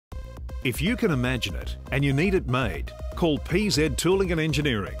If you can imagine it and you need it made, call PZ Tooling and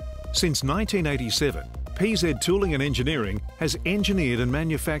Engineering. Since 1987, PZ Tooling and Engineering has engineered and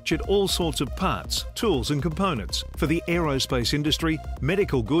manufactured all sorts of parts, tools and components for the aerospace industry,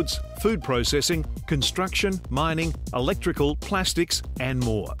 medical goods, food processing, construction, mining, electrical, plastics and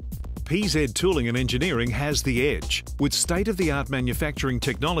more. PZ Tooling and Engineering has the edge with state-of-the-art manufacturing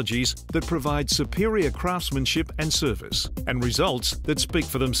technologies that provide superior craftsmanship and service, and results that speak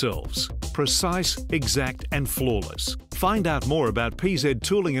for themselves. Precise, exact and flawless. Find out more about PZ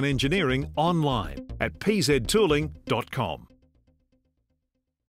Tooling and Engineering online at pztooling.com.